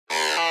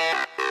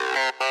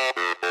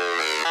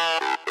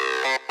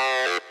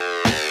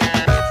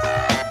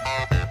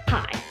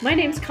my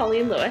name's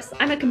Colleen Lewis.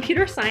 I'm a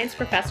computer science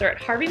professor at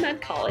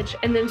HarveyMuddX College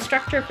and the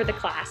instructor for the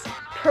class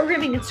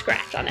Programming in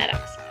Scratch on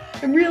edX.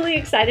 I'm really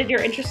excited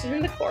you're interested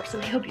in the course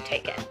and I hope you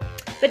take it.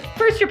 But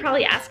first you're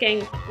probably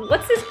asking,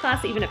 what's this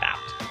class even about?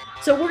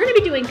 So we're going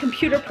to be doing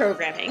computer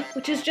programming,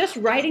 which is just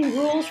writing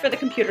rules for the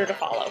computer to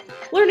follow,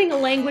 learning a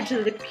language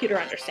that the computer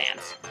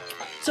understands.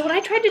 So what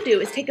I tried to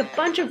do is take a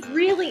bunch of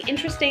really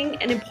interesting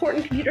and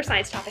important computer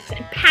science topics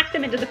and pack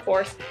them into the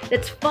course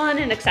that's fun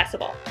and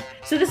accessible.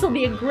 So this will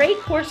be a great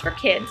course for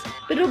kids,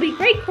 but it'll be a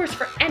great course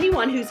for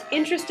anyone who's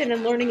interested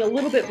in learning a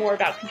little bit more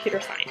about computer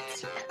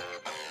science.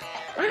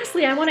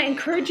 Lastly, I want to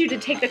encourage you to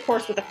take the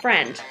course with a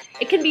friend.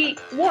 It can be,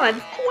 one,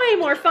 way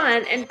more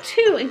fun, and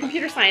two, in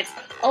computer science,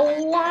 a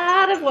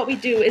lot of what we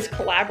do is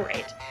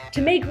collaborate.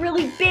 To make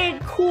really big,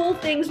 cool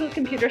things with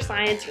computer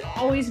science, you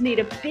always need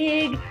a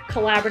big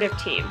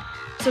collaborative team.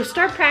 So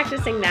start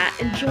practicing that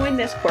and join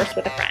this course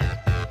with a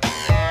friend.